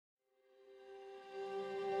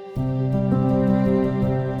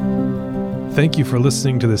Thank you for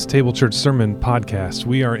listening to this Table Church Sermon podcast.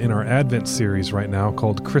 We are in our Advent series right now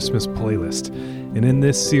called Christmas Playlist. And in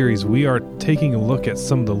this series, we are taking a look at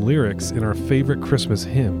some of the lyrics in our favorite Christmas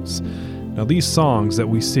hymns. Now, these songs that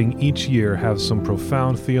we sing each year have some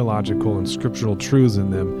profound theological and scriptural truths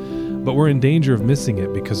in them, but we're in danger of missing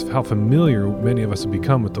it because of how familiar many of us have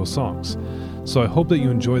become with those songs. So I hope that you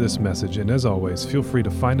enjoy this message, and as always, feel free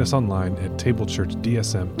to find us online at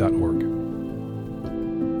tablechurchdsm.org.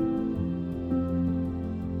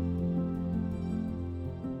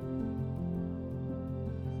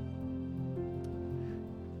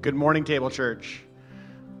 Good morning, Table Church.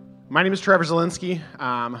 My name is Trevor Zielinski.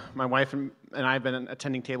 My wife and I have been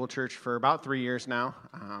attending Table Church for about 3 years now.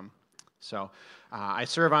 I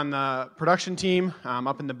serve on the production team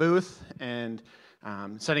up in the booth and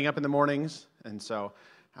setting up in the mornings. And so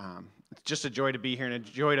it's just a joy to be here and a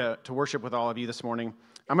joy to worship with all of you this morning.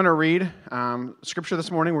 I'm going to read scripture this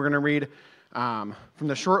morning. We're going to read from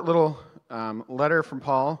the short little letter from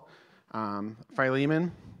Paul,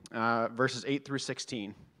 Philemon, verses 8 through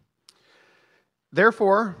 16.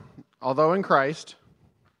 Therefore, although in Christ,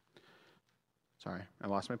 I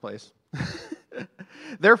lost my place.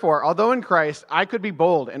 Therefore, although in Christ I could be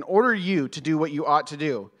bold and order you to do what you ought to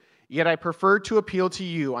do, yet I prefer to appeal to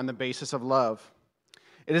you on the basis of love.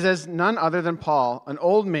 It is as none other than Paul, an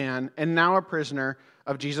old man and now a prisoner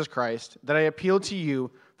of Jesus Christ, that I appeal to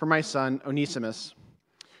you for my son Onesimus,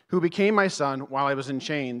 who became my son while I was in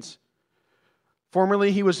chains.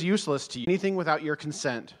 Formerly he was useless to you, anything without your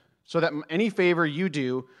consent, so that any favor you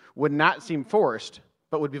do would not seem forced,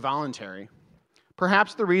 but would be voluntary.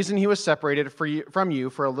 Perhaps the reason he was separated from you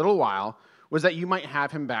for a little while was that you might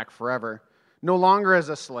have him back forever, no longer as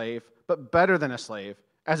a slave, but better than a slave,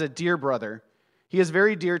 as a dear brother. He is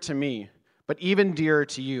very dear to me, but even dearer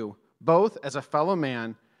to you, both as a fellow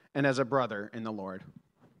man and as a brother in the Lord.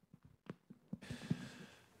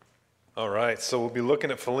 All right, so we'll be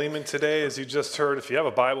looking at Philemon today, as you just heard. If you have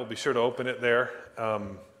a Bible, be sure to open it there.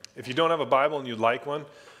 If you don't have a Bible and you'd like one,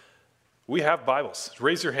 we have Bibles.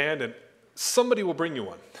 Raise your hand and somebody will bring you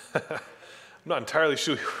one. I'm not entirely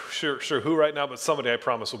sure who right now, but somebody, I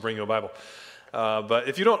promise, will bring you a Bible. But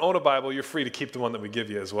if you don't own a Bible, you're free to keep the one that we give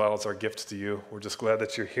you as well. It's our gift to you. We're just glad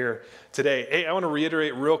that you're here today. Hey, I want to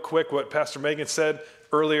reiterate real quick what Pastor Megan said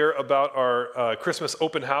earlier about our Christmas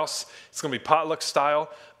open house. It's going to be potluck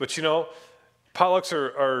style, but you know, potlucks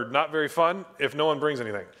are not very fun if no one brings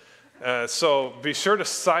anything. So be sure to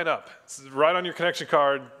sign up. It's right on your connection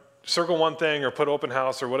card, circle one thing or put open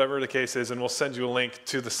house or whatever the case is, and we'll send you a link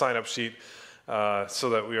to the sign-up sheet so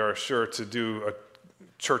that we are sure to do a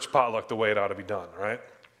church potluck the way it ought to be done, right?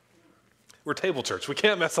 We're Table Church. We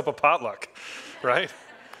can't mess up a potluck, right?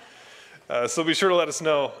 So be sure to let us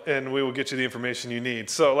know, and we will get you the information you need.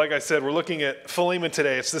 So like I said, we're looking at Philemon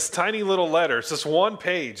today. It's this tiny little letter. It's just one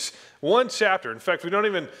page, one chapter. In fact, we don't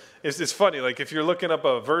even, it's funny, like if you're looking up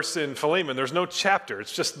a verse in Philemon, there's no chapter.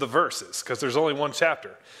 It's just the verses, because there's only one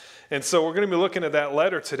chapter. And so we're going to be looking at that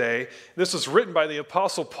letter today. This was written by the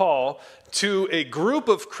Apostle Paul to a group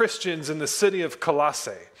of Christians in the city of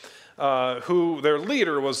Colossae, who their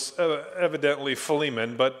leader was evidently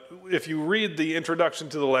Philemon. But if you read the introduction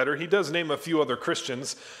to the letter, he does name a few other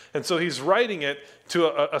Christians. And so he's writing it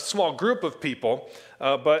to a small group of people.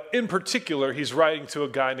 But in particular, he's writing to a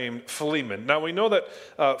guy named Philemon. Now, we know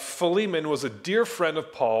that Philemon was a dear friend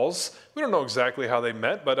of Paul's. We don't know exactly how they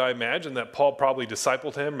met, but I imagine that Paul probably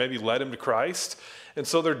discipled him, maybe led him to Christ. And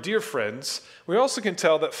so they're dear friends. We also can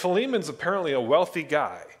tell that Philemon's apparently a wealthy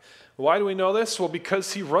guy. Why do we know this? Well,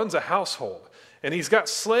 because he runs a household, and he's got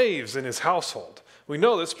slaves in his household. We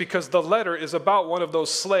know this because the letter is about one of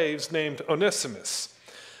those slaves named Onesimus.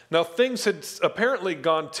 Now, things had apparently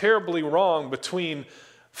gone terribly wrong between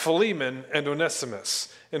Philemon and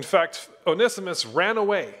Onesimus. In fact, Onesimus ran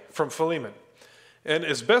away from Philemon. And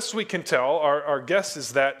as best we can tell, our guess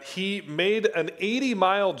is that he made an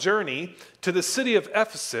 80-mile journey to the city of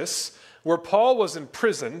Ephesus, where Paul was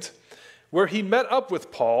imprisoned, where he met up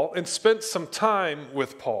with Paul and spent some time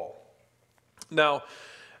with Paul. Now,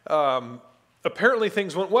 apparently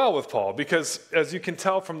things went well with Paul because, as you can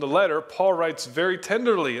tell from the letter, Paul writes very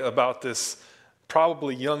tenderly about this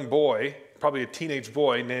probably young boy, probably a teenage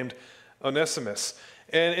boy named Onesimus.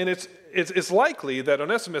 And it's likely that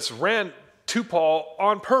Onesimus ran to Paul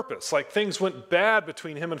on purpose. Like things went bad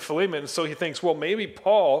between him and Philemon, so he thinks, well, maybe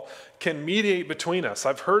Paul can mediate between us.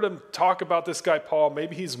 I've heard him talk about this guy, Paul.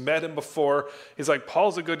 Maybe he's met him before. He's like,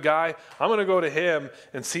 Paul's a good guy. I'm going to go to him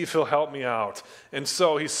and see if he'll help me out. And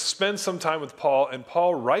so he spends some time with Paul, and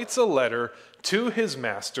Paul writes a letter to his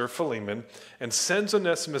master, Philemon, and sends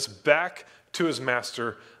Onesimus back to his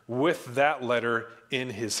master with that letter in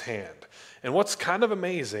his hand. And what's kind of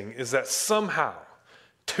amazing is that somehow,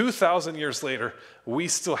 2,000 years later, we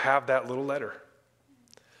still have that little letter.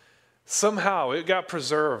 Somehow it got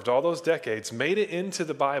preserved all those decades, made it into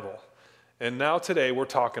the Bible, and now today we're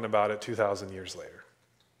talking about it 2,000 years later.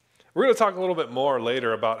 We're going to talk a little bit more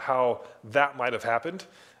later about how that might have happened,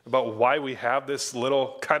 about why we have this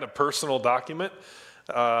little kind of personal document,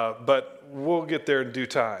 but we'll get there in due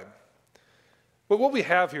time. But what we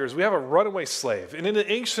have here is we have a runaway slave, and in the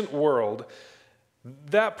ancient world,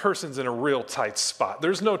 that person's in a real tight spot.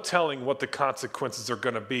 There's no telling what the consequences are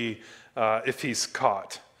going to be if he's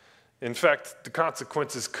caught. In fact, the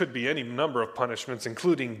consequences could be any number of punishments,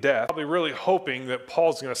 including death. Probably really hoping that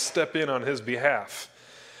Paul's going to step in on his behalf.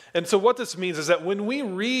 And so what this means is that when we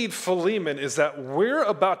read Philemon is that we're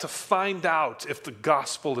about to find out if the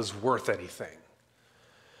gospel is worth anything.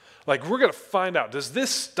 Like, we're going to find out, does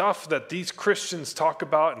this stuff that these Christians talk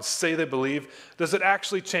about and say they believe, does it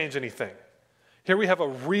actually change anything? Here we have a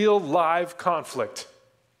real live conflict,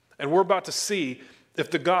 and we're about to see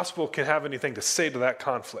if the gospel can have anything to say to that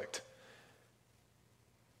conflict.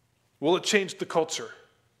 Will it change the culture?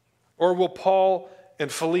 Or will Paul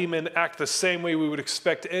and Philemon act the same way we would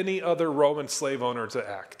expect any other Roman slave owner to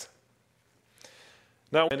act?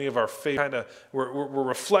 Now, any of our faith, we're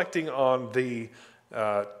reflecting on the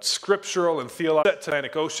scriptural and theological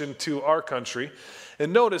Atlantic Ocean to our country.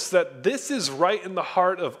 And notice that this is right in the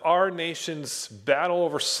heart of our nation's battle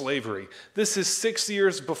over slavery. This is 6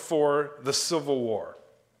 years before the Civil War.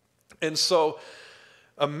 And so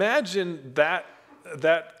imagine that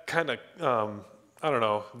kind of,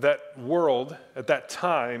 that world at that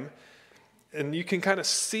time, and you can kind of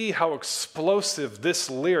see how explosive this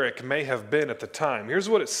lyric may have been at the time. Here's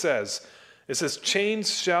what it says. It says,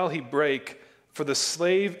 "Chains shall he break, for the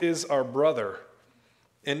slave is our brother,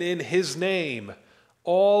 and in his name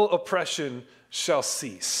all oppression shall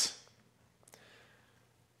cease."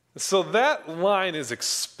 So that line is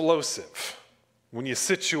explosive when you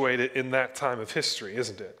situate it in that time of history,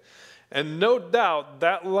 isn't it? And no doubt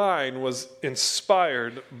that line was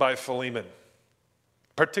inspired by Philemon,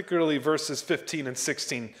 particularly verses 15 and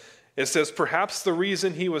 16. It says, "Perhaps the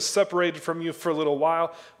reason he was separated from you for a little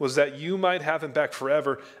while was that you might have him back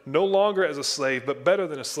forever, no longer as a slave, but better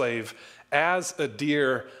than a slave, as a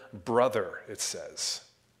dear brother," it says.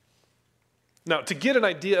 Now, to get an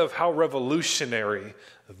idea of how revolutionary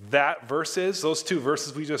that verse is, those two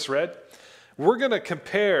verses we just read, we're going to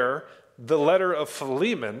compare the letter of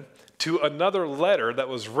Philemon to another letter that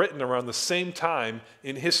was written around the same time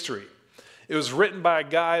in history. It was written by a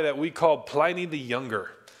guy that we call Pliny the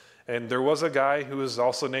Younger. And there was a guy who was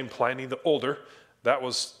also named Pliny the Older. That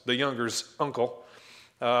was the Younger's uncle.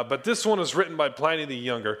 But this one was written by Pliny the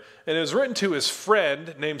Younger. And it was written to his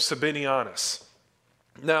friend named Sabinianus.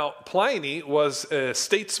 Now, Pliny was a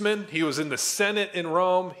statesman. He was in the Senate in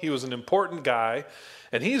Rome. He was an important guy.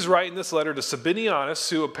 And he's writing this letter to Sabinianus,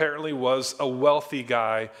 who apparently was a wealthy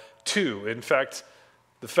guy too. In fact,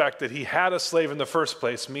 the fact that he had a slave in the first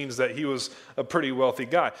place means that he was a pretty wealthy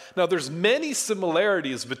guy. Now, there's many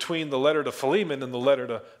similarities between the letter to Philemon and the letter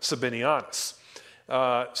to Sabinianus.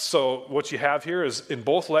 So what you have here is in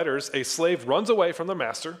both letters, a slave runs away from their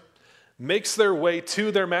master, makes their way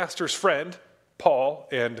to their master's friend, Paul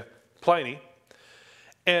and Pliny,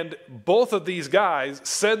 and both of these guys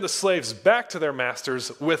send the slaves back to their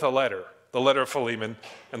masters with a letter, the letter of Philemon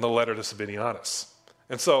and the letter to Sabinianus.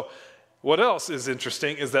 And so what else is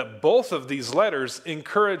interesting is that both of these letters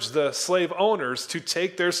encourage the slave owners to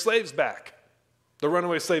take their slaves back, the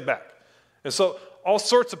runaway slave back. And so all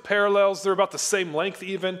sorts of parallels, they're about the same length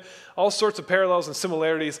even, all sorts of parallels and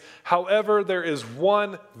similarities. However, there is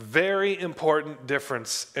one very important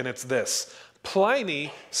difference, and it's this.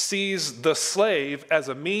 Pliny sees the slave as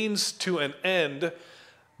a means to an end,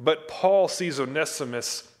 but Paul sees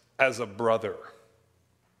Onesimus as a brother.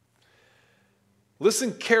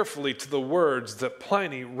 Listen carefully to the words that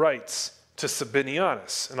Pliny writes to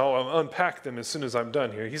Sabinianus, and I'll unpack them as soon as I'm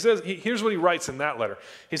done here. He says, here's what he writes in that letter.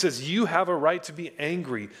 He says, "You have a right to be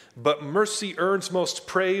angry, but mercy earns most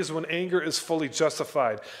praise when anger is fully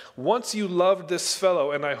justified. Once you loved this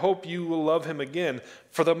fellow, and I hope you will love him again.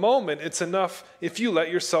 For the moment, it's enough if you let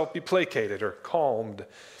yourself be placated or calmed.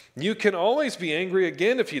 You can always be angry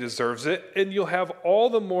again if he deserves it, and you'll have all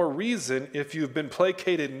the more reason if you've been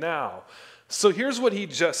placated now." So here's what he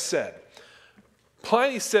just said.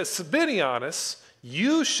 Pliny says, "Sabinianus,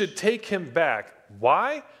 you should take him back."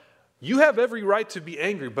 Why? You have every right to be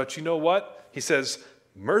angry, but you know what? He says,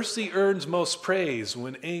 mercy earns most praise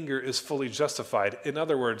when anger is fully justified. In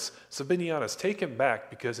other words, Sabinianus, take him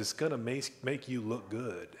back because it's going to make you look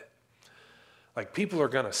good. Like people are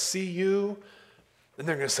going to see you, and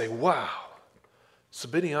they're going to say, wow,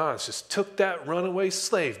 Sabinianus just took that runaway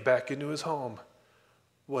slave back into his home.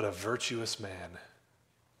 What a virtuous man.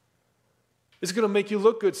 It's going to make you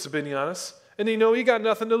look good, Sabinianus. And you know, you got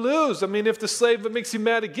nothing to lose. I mean, if the slave makes you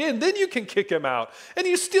mad again, then you can kick him out. And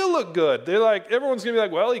you still look good. They're like, everyone's going to be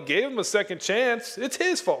like, well, he gave him a second chance. It's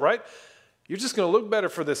his fault, right? You're just going to look better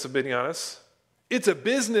for this, Sabinianus. It's a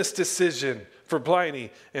business decision for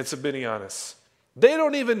Pliny and Sabinianus. They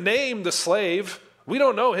don't even name the slave. We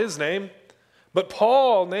don't know his name. But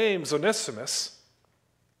Paul names Onesimus.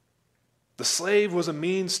 The slave was a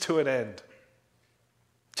means to an end.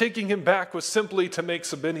 Taking him back was simply to make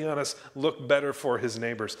Sabinianus look better for his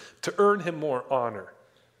neighbors, to earn him more honor.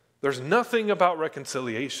 There's nothing about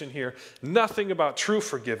reconciliation here, nothing about true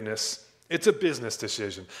forgiveness. It's a business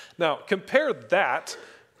decision. Now, compare that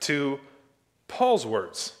to Paul's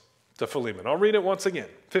words to Philemon. I'll read it once again,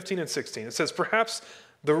 15 and 16. It says, "Perhaps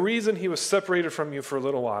the reason he was separated from you for a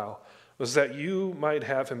little while was that you might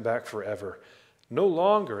have him back forever, no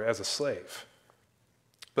longer as a slave,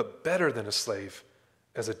 but better than a slave,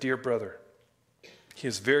 as a dear brother. He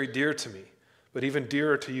is very dear to me, but even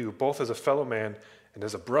dearer to you, both as a fellow man and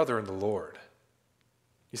as a brother in the Lord."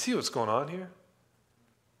 You see what's going on here?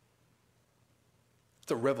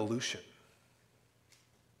 It's a revolution.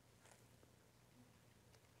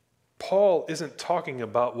 Paul isn't talking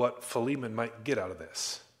about what Philemon might get out of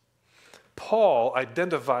this. Paul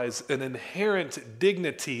identifies an inherent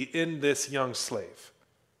dignity in this young slave.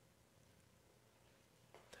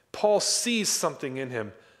 Paul sees something in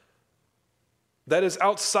him that is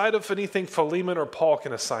outside of anything Philemon or Paul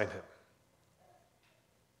can assign him.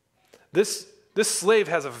 This slave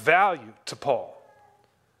has a value to Paul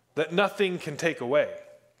that nothing can take away.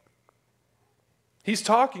 He's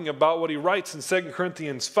talking about what he writes in 2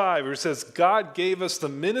 Corinthians 5, where he says, God gave us the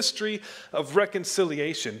ministry of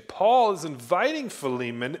reconciliation. Paul is inviting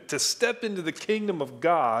Philemon to step into the kingdom of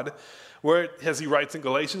God, where, as he writes in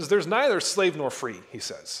Galatians, there's neither slave nor free, he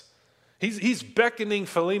says. He's beckoning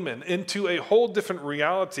Philemon into a whole different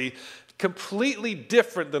reality, completely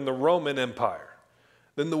different than the Roman Empire,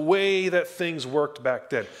 than the way that things worked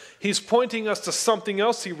back then. He's pointing us to something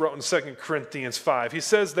else he wrote in 2 Corinthians 5. He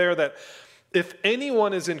says there that if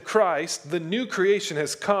anyone is in Christ, the new creation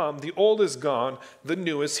has come, the old is gone, the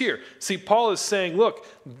new is here. See, Paul is saying, look,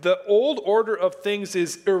 the old order of things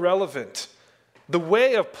is irrelevant. The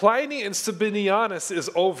way of Pliny and Sabinianus is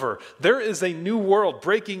over. There is a new world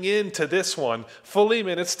breaking into this one.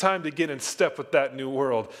 Philemon, it's time to get in step with that new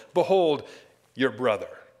world. Behold, your brother,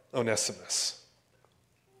 Onesimus.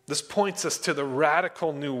 This points us to the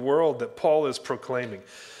radical new world that Paul is proclaiming.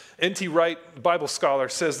 N.T. Wright, Bible scholar,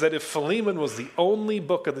 says that if Philemon was the only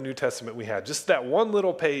book of the New Testament we had, just that one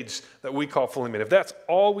little page that we call Philemon, if that's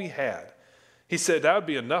all we had, he said that would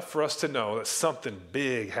be enough for us to know that something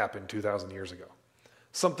big happened 2,000 years ago.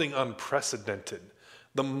 Something unprecedented.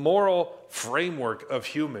 The moral framework of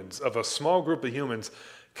humans, of a small group of humans,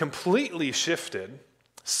 completely shifted,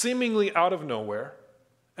 seemingly out of nowhere,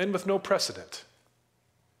 and with no precedent.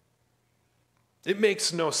 It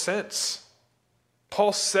makes no sense.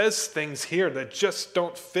 Paul says things here that just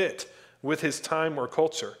don't fit with his time or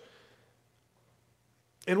culture.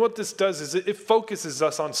 And what this does is it focuses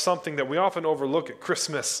us on something that we often overlook at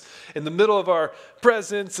Christmas. In the middle of our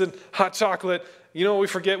presents and hot chocolate, you know, we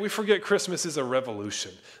forget Christmas is a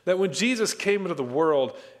revolution. That when Jesus came into the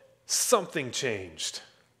world, something changed.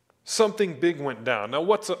 Something big went down. Now,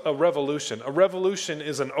 what's a revolution? A revolution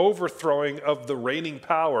is an overthrowing of the reigning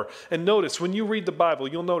power. And notice, when you read the Bible,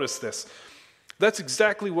 you'll notice this. That's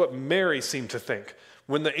exactly what Mary seemed to think.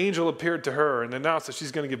 When the angel appeared to her and announced that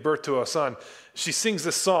she's going to give birth to a son, she sings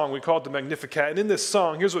this song we call it the Magnificat. And in this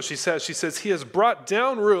song, here's what she says. She says, he has brought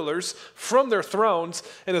down rulers from their thrones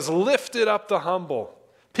and has lifted up the humble.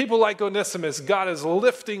 People like Onesimus, God is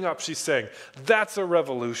lifting up, she's saying. That's a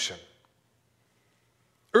revolution.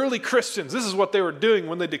 Early Christians, this is what they were doing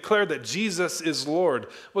when they declared that Jesus is Lord.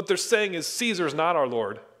 What they're saying is Caesar's not our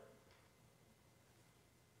Lord.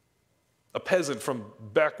 A peasant from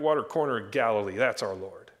backwater corner of Galilee, that's our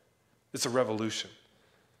Lord. It's a revolution.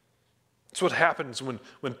 It's what happens when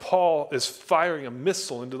Paul is firing a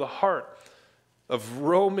missile into the heart of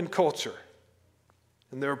Roman culture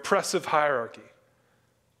and their oppressive hierarchy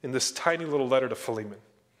in this tiny little letter to Philemon.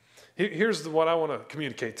 Here's what I want to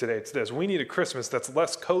communicate today. It's this. We need a Christmas that's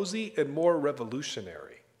less cozy and more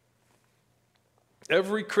revolutionary.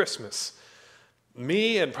 Every Christmas,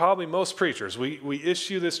 me and probably most preachers, we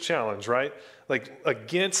issue this challenge, right? Like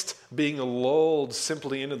against being lulled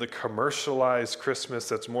simply into the commercialized Christmas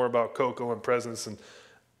that's more about cocoa and presents and,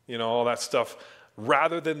 all that stuff,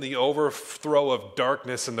 rather than the overthrow of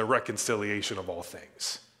darkness and the reconciliation of all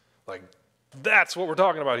things. Like, that's what we're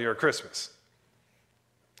talking about here at Christmas.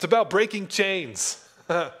 It's about breaking chains,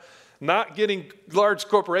 not getting large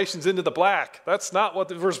corporations into the black. That's not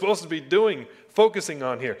what we're supposed to be doing, focusing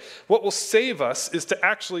on here. What will save us is to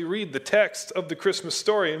actually read the text of the Christmas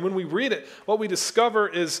story. And when we read it, what we discover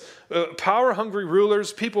is power-hungry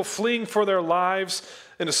rulers, people fleeing for their lives,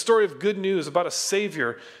 and a story of good news about a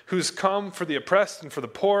Savior who's come for the oppressed and for the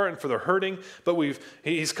poor and for the hurting, but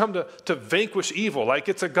he's come to vanquish evil. Like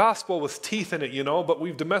it's a gospel with teeth in it, but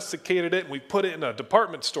we've domesticated it and we put it in a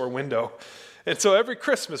department store window. And so every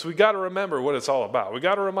Christmas, we got to remember what it's all about. We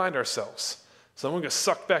got to remind ourselves. So I'm going to get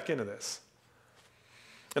sucked back into this.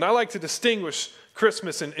 And I like to distinguish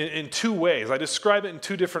Christmas in two ways. I describe it in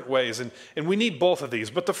two different ways, and we need both of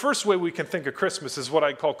these. But the first way we can think of Christmas is what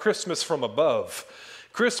I call Christmas from above.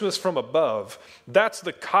 Christmas from above. That's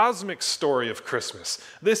the cosmic story of Christmas.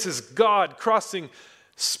 This is God crossing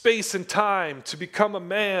space and time to become a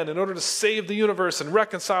man in order to save the universe and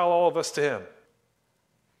reconcile all of us to him.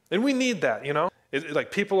 And we need that,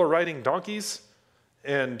 like people are riding donkeys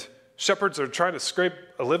and shepherds are trying to scrape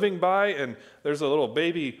a living by, and there's a little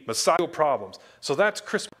baby Messiah problems. So that's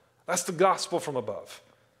Christmas. That's the gospel from above.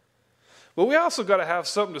 But we also got to have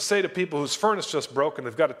something to say to people whose furnace just broke and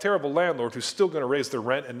they've got a terrible landlord who's still going to raise their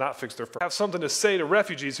rent and not fix their furnace. Have something to say to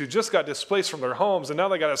refugees who just got displaced from their homes and now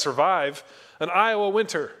they got to survive an Iowa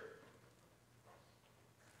winter.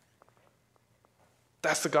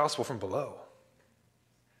 That's the gospel from below.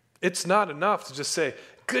 It's not enough to just say,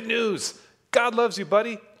 good news, God loves you,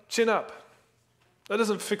 buddy, chin up. That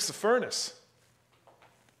doesn't fix the furnace.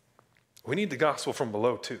 We need the gospel from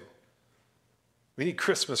below too. We need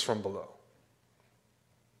Christmas from below.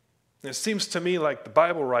 And it seems to me like the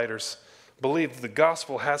Bible writers believe the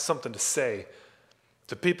gospel has something to say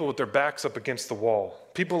to people with their backs up against the wall,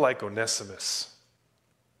 people like Onesimus.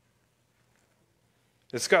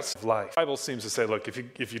 It's got some life. The Bible seems to say, look,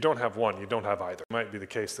 if you don't have one, you don't have either. It might be the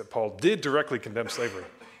case that Paul did directly condemn slavery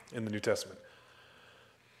in the New Testament.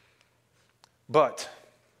 But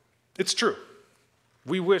it's true.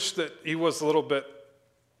 We wish that he was a little bit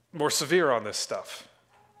more severe on this stuff.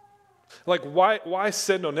 Like, why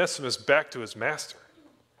send Onesimus back to his master?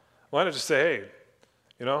 Why not just say,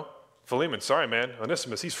 hey, Philemon, sorry, man,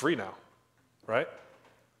 Onesimus, he's free now, right?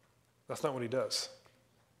 That's not what he does.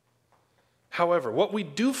 However, what we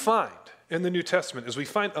do find in the New Testament is we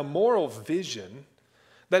find a moral vision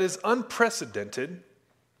that is unprecedented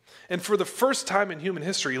and for the first time in human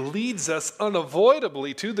history leads us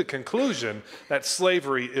unavoidably to the conclusion that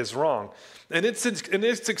slavery is wrong. And it's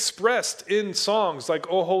expressed in songs like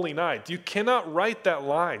O Holy Night. You cannot write that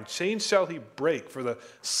line, chains shall he break, for the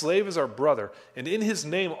slave is our brother, and in his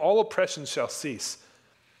name all oppression shall cease.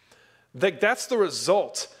 That's the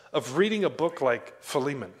result of reading a book like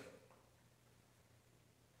Philemon.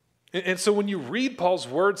 And so when you read Paul's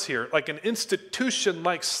words here, like an institution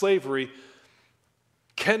like slavery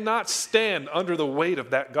cannot stand under the weight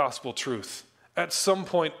of that gospel truth. At some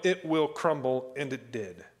point, it will crumble, and it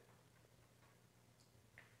did.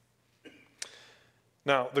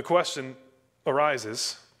 Now, the question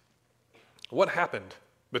arises, what happened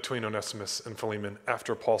between Onesimus and Philemon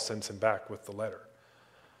after Paul sends him back with the letter?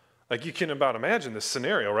 Like, you can about imagine this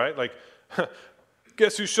scenario, right? Like,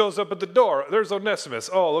 guess who shows up at the door? There's Onesimus.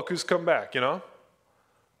 Oh, look who's come back,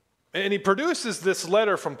 And he produces this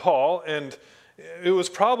letter from Paul, and it was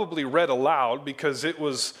probably read aloud because it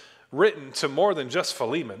was written to more than just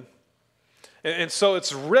Philemon. And so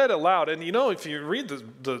it's read aloud. And if you read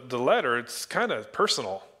the letter, it's kind of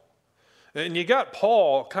personal. And you got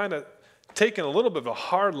Paul kind of taking a little bit of a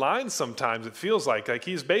hard line sometimes, it feels like. Like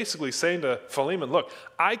he's basically saying to Philemon, look,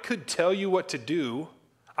 I could tell you what to do.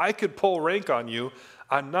 I could pull rank on you.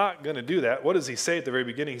 I'm not going to do that. What does he say at the very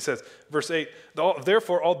beginning? He says, verse 8,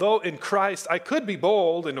 therefore, although in Christ I could be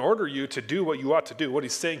bold and order you to do what you ought to do. What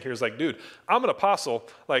he's saying here is like, dude, I'm an apostle.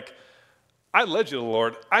 Like, I led you to the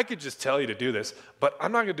Lord. I could just tell you to do this, but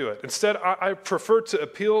I'm not going to do it. Instead, I prefer to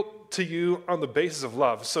appeal to you on the basis of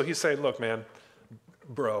love. So he's saying, look, man,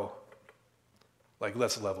 bro, like,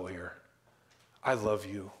 let's level here. I love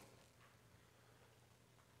you.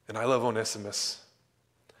 And I love Onesimus.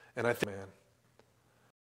 And I think, man,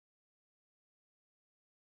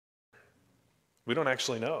 we don't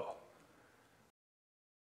actually know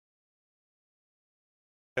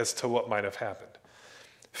as to what might have happened.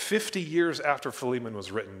 50 years after Philemon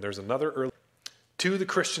was written, there's another early to the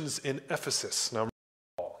Christians in Ephesus. Now,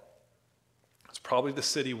 it's probably the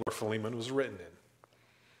city where Philemon was written in.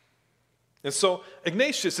 And so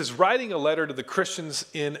Ignatius is writing a letter to the Christians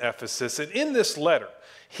in Ephesus, and in this letter,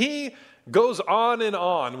 he goes on and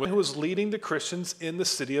on when he was leading the Christians in the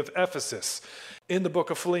city of Ephesus in the book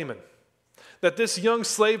of Philemon. That this young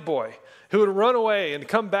slave boy who had run away and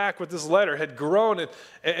come back with this letter had grown,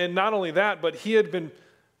 and not only that, but he had been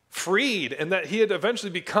freed, and that he had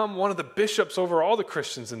eventually become one of the bishops over all the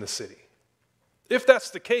Christians in the city. If that's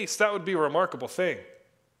the case, that would be a remarkable thing.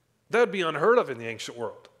 That would be unheard of in the ancient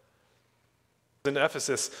world. In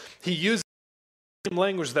Ephesus, he uses the same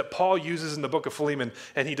language that Paul uses in the book of Philemon,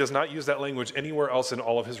 and he does not use that language anywhere else in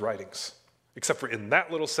all of his writings, except for in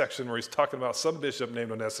that little section where he's talking about some bishop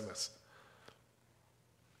named Onesimus.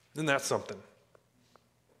 Isn't that something?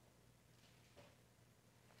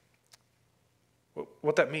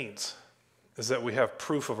 What that means is that we have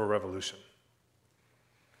proof of a revolution.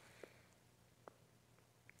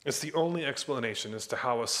 It's the only explanation as to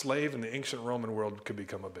how a slave in the ancient Roman world could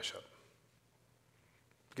become a bishop.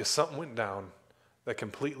 Because something went down that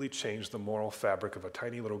completely changed the moral fabric of a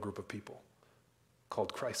tiny little group of people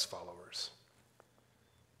called Christ followers.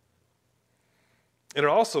 And it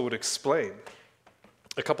also would explain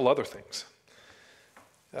a couple other things.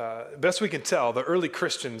 Best we can tell, the early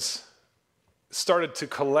Christians started to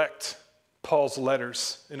collect Paul's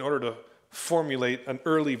letters in order to formulate an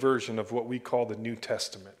early version of what we call the New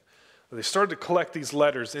Testament. They started to collect these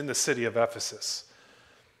letters in the city of Ephesus.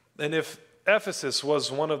 And if Ephesus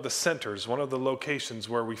was one of the centers, one of the locations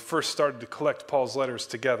where we first started to collect Paul's letters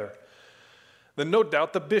together, then no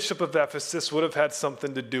doubt the bishop of Ephesus would have had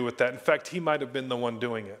something to do with that. In fact, he might have been the one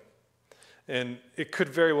doing it. And it could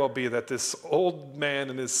very well be that this old man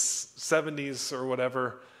in his 70s or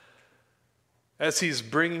whatever, as he's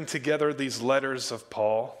bringing together these letters of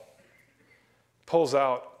Paul, pulls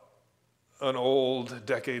out an old,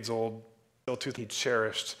 decades old, tooth he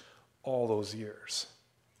cherished all those years.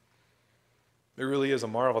 It really is a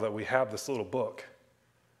marvel that we have this little book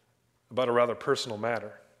about a rather personal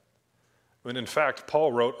matter. When in fact,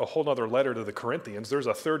 Paul wrote a whole other letter to the Corinthians. There's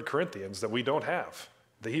a third Corinthians that we don't have.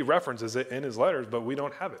 That he references it in his letters, but we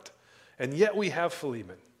don't have it. And yet we have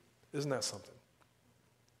Philemon. Isn't that something?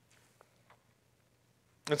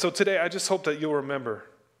 And so today, I just hope that you'll remember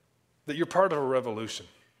that you're part of a revolution.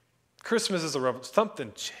 Christmas is a revolution.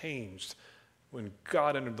 Something changed when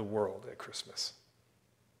God entered the world at Christmas.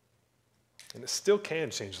 And it still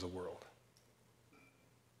can change the world.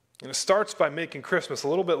 And it starts by making Christmas a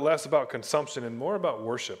little bit less about consumption and more about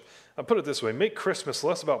worship. I'll put it this way, make Christmas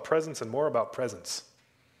less about presents and more about presence.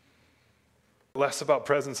 Less about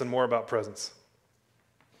presence and more about presence.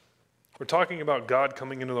 We're talking about God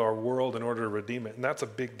coming into our world in order to redeem it, and that's a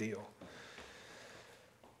big deal.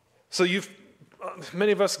 So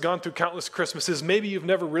many of us gone through countless Christmases. Maybe you've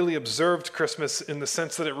never really observed Christmas in the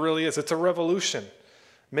sense that it really is. It's a revolution.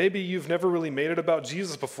 Maybe you've never really made it about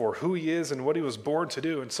Jesus before, who he is and what he was born to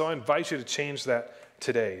do. And so I invite you to change that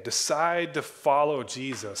today. Decide to follow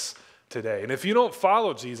Jesus today. And if you don't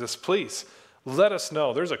follow Jesus, please let us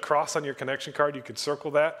know. There's a cross on your connection card. You can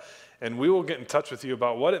circle that. And we will get in touch with you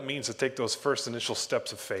about what it means to take those first initial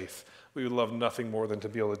steps of faith. We would love nothing more than to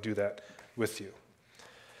be able to do that with you.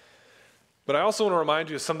 But I also want to remind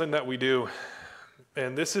you of something that we do.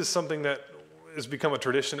 And this is something that has become a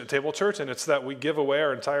tradition at Table Church, and it's that we give away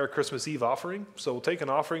our entire Christmas Eve offering. So we'll take an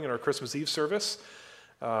offering in our Christmas Eve service,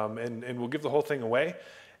 and we'll give the whole thing away.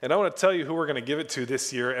 And I want to tell you who we're going to give it to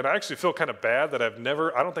this year. And I actually feel kind of bad that I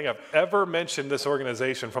don't think I've ever mentioned this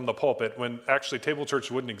organization from the pulpit when actually Table Church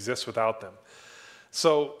wouldn't exist without them.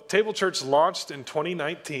 So Table Church launched in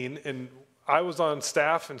 2019, and I was on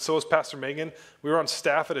staff, and so was Pastor Megan. We were on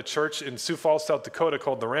staff at a church in Sioux Falls, South Dakota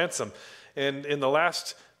called The Ransom. And in the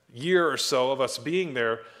last year or so of us being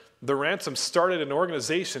there, The Ransom started an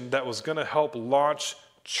organization that was going to help launch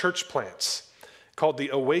church plants called the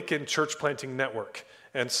Awaken Church Planting Network.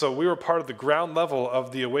 And so we were part of the ground level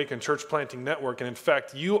of the Awaken Church Planting Network. And in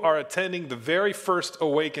fact, you are attending the very first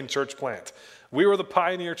Awaken church plant. We were the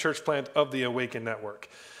pioneer church plant of the Awaken Network.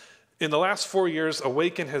 In the last 4 years,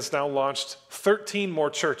 Awaken has now launched 13 more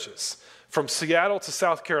churches from Seattle to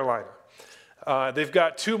South Carolina. They've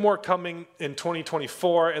got 2 more coming in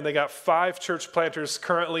 2024, and they got 5 church planters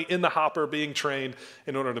currently in the hopper being trained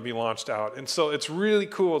in order to be launched out. And so it's really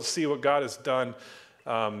cool to see what God has done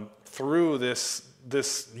through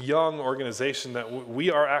this young organization that we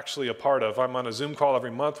are actually a part of. I'm on a Zoom call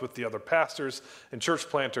every month with the other pastors and church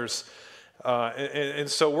planters. And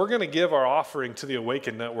so we're going to give our offering to the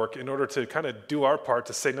Awaken Network in order to kind of do our part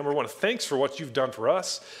to say, number one, thanks for what you've done for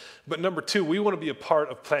us. But number 2, we want to be a part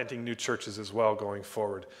of planting new churches as well going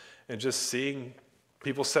forward and just seeing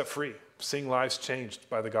people set free, seeing lives changed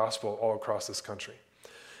by the gospel all across this country.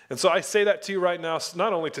 And so I say that to you right now,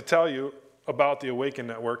 not only to tell you about the Awaken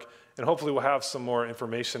Network, and hopefully we'll have some more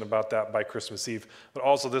information about that by Christmas Eve, but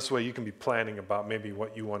also this way you can be planning about maybe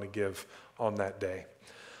what you want to give on that day.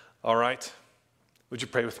 All right, would you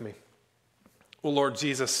pray with me? Well, Lord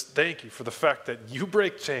Jesus, thank you for the fact that you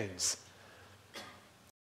break chains.